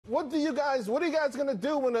what are you guys going to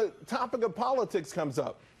do when the topic of politics comes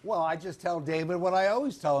up? Well, I just tell David what I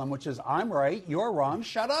always tell him, which is, I'm right, you're wrong,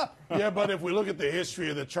 shut up. Yeah, but if we look at the history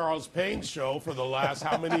of the Charles Payne show for the last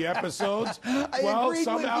how many episodes? Well,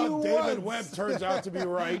 somehow David Webb turns out to be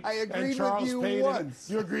right. I agreed and Charles with you Payne, once.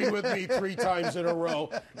 You agreed with me 3 times in a row.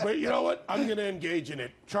 But you know what? I'm going to engage in it.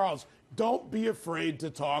 Charles, don't be afraid to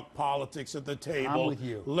talk politics at the table. I'm with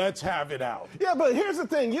you. Let's have it out. Yeah, but here's the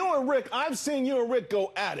thing. You and Rick, I've seen you and Rick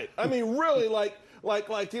go at it. I mean, really,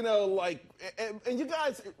 and you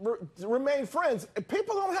guys remain friends.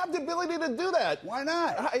 People don't have the ability to do that. Why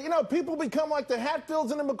not? You know, people become like the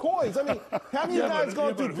Hatfields and the McCoys. I mean, haven't you guys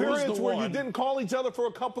gone through periods where you didn't call each other for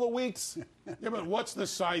a couple of weeks? Yeah, but what's the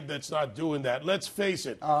side that's not doing that? Let's face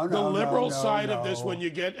it. Oh, no, the liberal no, side no. of this, when you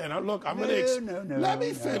get, and look, I'm going to, let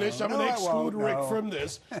me finish. I'm going to exclude Rick from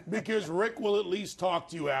this because Rick will at least talk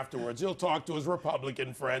to you afterwards. He'll talk to his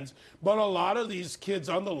Republican friends. But a lot of these kids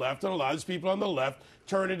on the left and a lot of these people on the left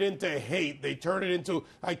turn it into hate. They turn it into,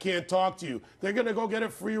 I can't talk to you. They're going to go get a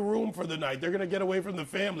free room for the night. They're going to get away from the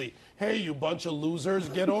family. Hey, you bunch of losers,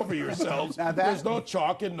 get over yourselves. There's no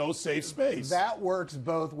chalk and no safe space. That works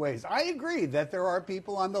both ways. I agree that there are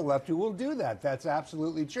people on the left who will do that. That's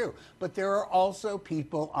absolutely true. But there are also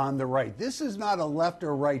people on the right. This is not a left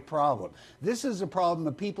or right problem. This is a problem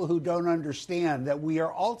of people who don't understand that we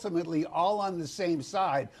are ultimately all on the same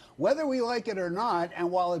side, whether we like it or not. And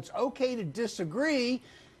while it's okay to disagree,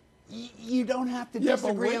 you don't have to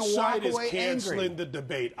disagree and walk away angry. Yeah, but which side is canceling the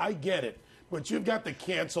debate? I get it. But you've got the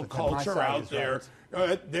cancel culture out there.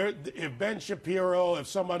 If Ben Shapiro, if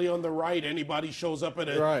somebody on the right, anybody shows up at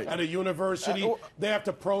a university, they have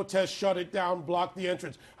to protest, shut it down, block the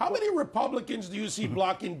entrance. How many Republicans do you see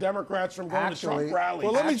blocking Democrats from going to Trump rallies?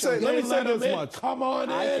 Well, let me say this much. Come on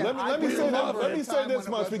in. Let me say this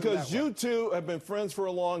much because you two have been friends for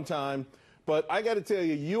a long time. But I got to tell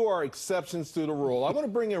you, you are exceptions to the rule. I want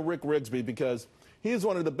to bring in Rick Rigsby because he is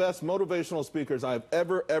one of the best motivational speakers I've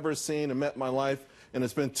ever seen and met in my life. And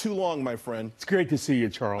it's been too long, my friend. It's great to see you,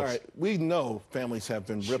 Charles. All right. We know families have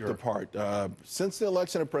been ripped apart since the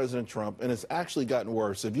election of President Trump, and it's actually gotten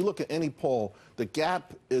worse. If you look at any poll, the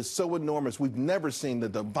gap is so enormous. We've never seen the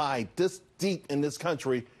divide this deep in this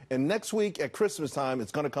country. And next week at Christmas time,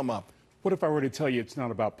 it's going to come up. What if I were to tell you it's not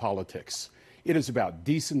about politics? It is about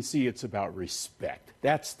decency. It's about respect.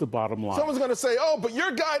 That's the bottom line. Someone's going to say, oh, but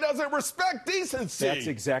your guy doesn't respect decency. That's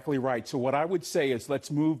exactly right. So what I would say is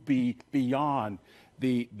let's move beyond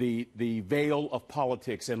the veil of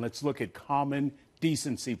politics and let's look at common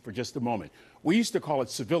decency for just a moment. We used to call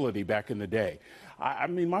it civility back in the day. I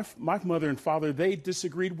mean, my mother and father, they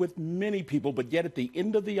disagreed with many people, but yet at the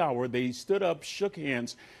end of the hour, they stood up, shook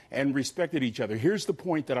hands, and respected each other. Here's the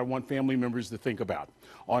point that I want family members to think about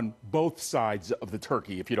on both sides of the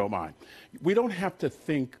turkey, if you don't mind. We don't have to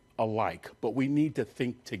think alike, but we need to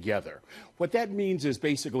think together. What that means is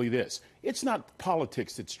basically this. It's not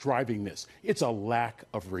politics that's driving this. It's a lack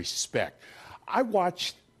of respect. I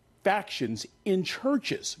watched factions in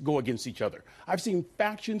churches go against each other. I've seen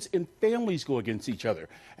factions in families go against each other,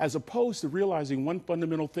 as opposed to realizing one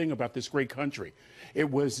fundamental thing about this great country.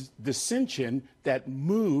 It was dissension that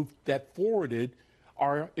forwarded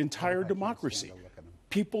our entire democracy.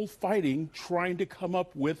 People fighting, trying to come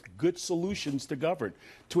up with good solutions to govern,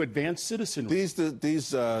 to advance citizenry.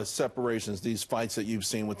 These separations, these fights that you've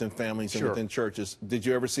seen within families and within churches, did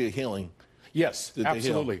you ever see a healing? Yes,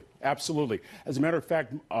 absolutely. Absolutely. As a matter of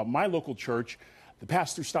fact, my local church, the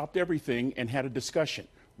pastor stopped everything and had a discussion.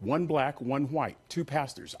 One black, one white, 2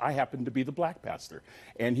 pastors. I happened to be the black pastor,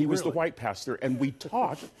 and he was the white pastor. And we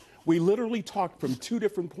talked, we literally talked from 2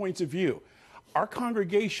 different points of view. Our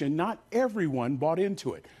congregation, not everyone bought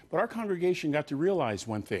into it, but our congregation got to realize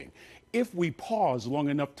one thing. If we pause long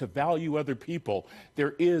enough to value other people,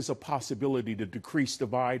 there is a possibility to decrease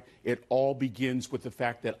divide. It all begins with the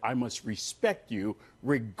fact that I must respect you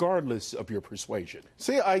regardless of your persuasion.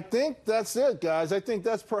 See, I think that's it, guys. I think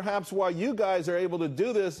that's perhaps why you guys are able to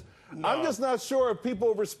do this. No. I'm just not sure if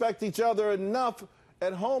people respect each other enough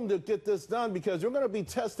at home to get this done, because you're going to be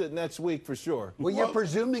tested next week for sure. Well, you're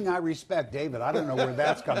presuming I respect David. I don't know where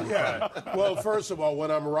that's coming from. Well, first of all, when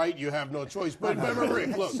I'm right, you have no choice. But remember,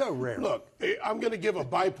 Rick, look, so rare. Look, I'm going to give a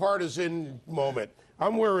bipartisan moment.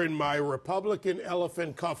 I'm wearing my Republican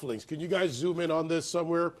elephant cufflinks. Can you guys zoom in on this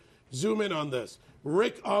somewhere? Zoom in on this.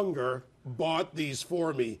 Rick Ungar bought these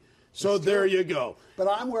for me. So there you go. But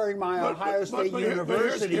I'm wearing my Ohio State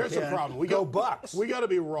University Here's the problem. Go Bucks. We got to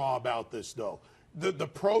be raw about this, though. The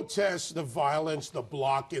protests, the violence, the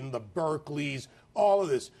blocking, the Berkeleys, all of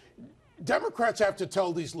this. Democrats have to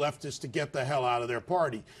tell these leftists to get the hell out of their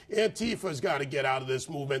party. Antifa's got to get out of this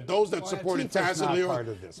movement. Those that support it tacitly,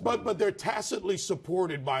 but they're tacitly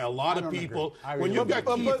supported by a lot of people. When you've got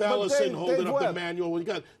Keith Ellison holding up the manual,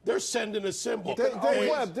 they're sending a symbol. Dave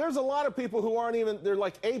Webb, there's a lot of people who aren't even, they're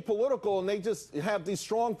like apolitical, and they just have these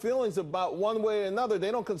strong feelings about one way or another.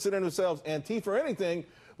 They don't consider themselves Antifa or anything,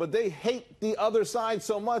 but they hate the other side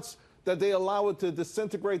so much that they allow it to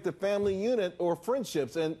disintegrate the family unit or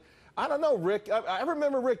friendships. And I don't know, Rick. I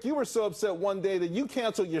remember, Rick, you were so upset one day that you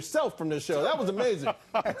canceled yourself from this show. That was amazing.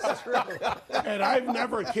 That's true. And I've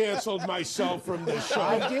never canceled myself from this show.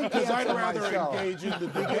 I did because I'd rather myself. Engage in the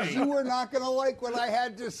debate. Because you were not going to like what I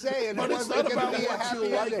had to say, and but it it's wasn't not about going to be a what happy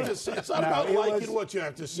you like ending. to say. It's not about liking what you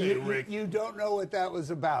have to say, Rick. You don't know what that was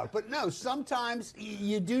about. But no, sometimes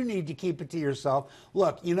you do need to keep it to yourself.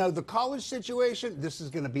 Look, you know, the college situation, this is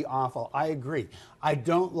going to be awful. I agree. I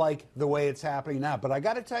don't like the way it's happening now. But I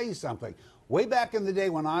got to tell you something. Way back in the day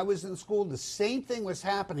when I was in school, the same thing was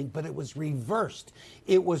happening, but it was reversed.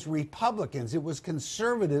 It was Republicans, it was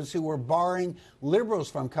conservatives who were barring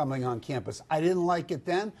liberals from coming on campus. I didn't like it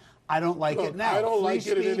then. I don't like it now. I don't like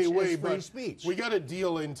it in any way, free but speech. We got a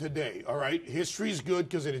deal in today, all right? History's good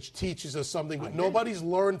because it teaches us something, but nobody's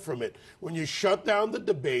learned from it. When you shut down the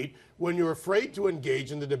debate, when you're afraid to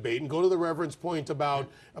engage in the debate, and go to the Reverend's point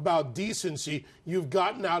about decency, you've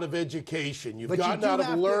gotten out of education. You've gotten out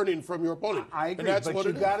of learning from your opponent. I agree, and that's but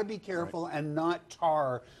you've got to be careful and not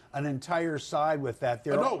tar an entire side with that.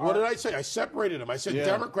 What did I say? I separated them. I said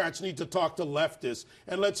Democrats need to talk to leftists.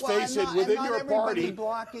 And let's face it, within your party,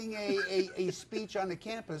 blocking a speech on the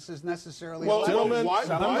campus is necessarily gentlemen, why is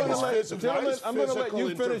I'm going to let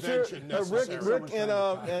you finish Rick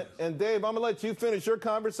and Dave, I'm going to let you finish your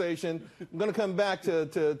conversation. I'm going to come back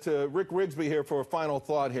to Rick Rigsby here for a final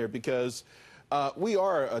thought here, because we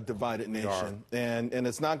are a divided nation, and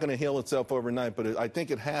it's not going to heal itself overnight, but I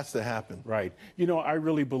think it has to happen. Right. You know, I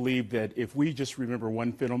really believe that if we just remember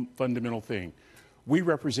one fundamental thing, we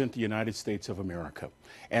represent the United States of America.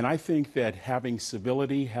 And I think that having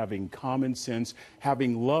civility, having common sense,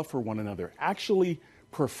 having love for one another, actually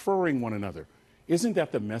preferring one another, isn't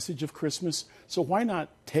that the message of Christmas? So why not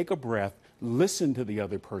take a breath, listen to the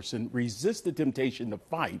other person, resist the temptation to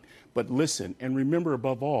fight, but listen. And remember,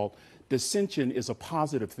 above all, dissension is a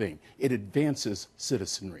positive thing. It advances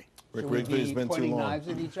citizenry. Rick Rigsby has been too long. Knives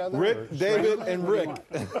at each other, Rick, David, and Rick.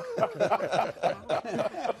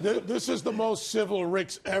 This is the most civil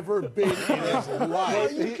Rick's ever been in his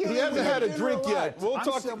life. He hasn't had a drink yet.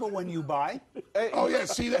 I'm civil when you buy. Oh, yeah,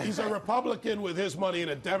 see, that he's a Republican with his money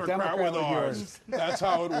and a Democrat with ours. That's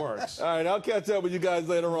how it works. All right, I'll catch up with you guys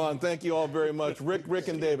later on. Thank you all very much. Rick,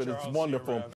 and David, it's wonderful.